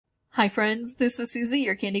Hi friends, this is Suzy,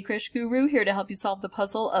 your Candy Crush guru, here to help you solve the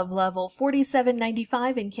puzzle of level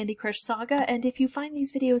 4795 in Candy Crush Saga, and if you find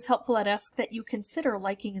these videos helpful, I'd ask that you consider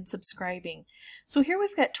liking and subscribing. So here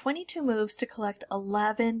we've got 22 moves to collect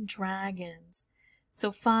 11 dragons. So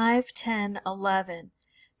 5, 10, 11.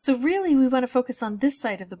 So really we want to focus on this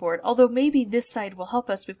side of the board, although maybe this side will help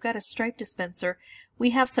us. We've got a stripe dispenser.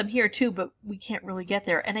 We have some here too, but we can't really get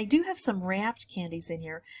there. And I do have some wrapped candies in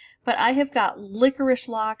here, but I have got licorice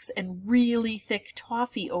locks and really thick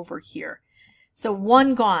toffee over here. So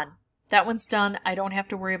one gone. That one's done. I don't have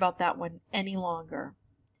to worry about that one any longer.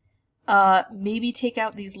 Maybe take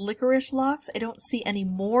out these licorice locks. I don't see any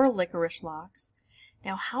more licorice locks.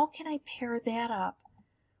 Now how can I pair that up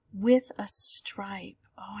with a stripe?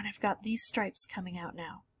 Oh, and I've got these stripes coming out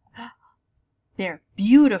now. They're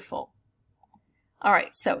beautiful. All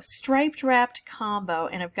right, so striped wrapped combo,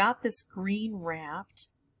 and I've got this green wrapped.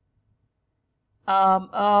 Oh,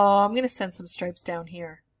 I'm going to send some stripes down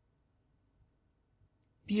here.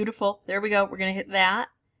 Beautiful. There we go. We're going to hit that,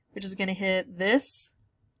 which is going to hit this.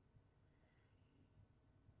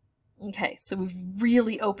 Okay, so we've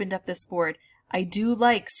really opened up this board. I do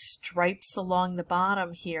like stripes along the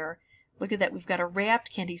bottom here. Look at that, we've got a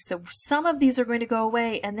wrapped candy. So some of these are going to go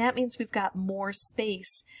away, and that means we've got more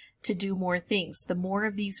space to do more things. The more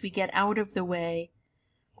of these we get out of the way,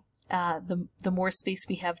 the more space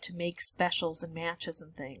we have to make specials and matches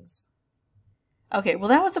and things. Okay, well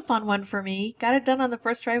that was a fun one for me. Got it done on the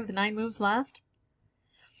first try with 9 moves left.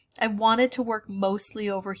 I wanted to work mostly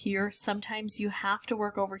over here. Sometimes you have to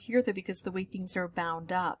work over here though because the way things are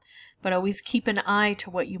bound up. But always keep an eye to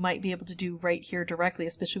what you might be able to do right here directly,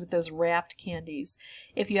 especially with those wrapped candies.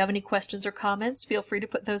 If you have any questions or comments, feel free to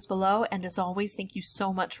put those below. And as always, thank you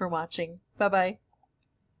so much for watching. Bye-bye.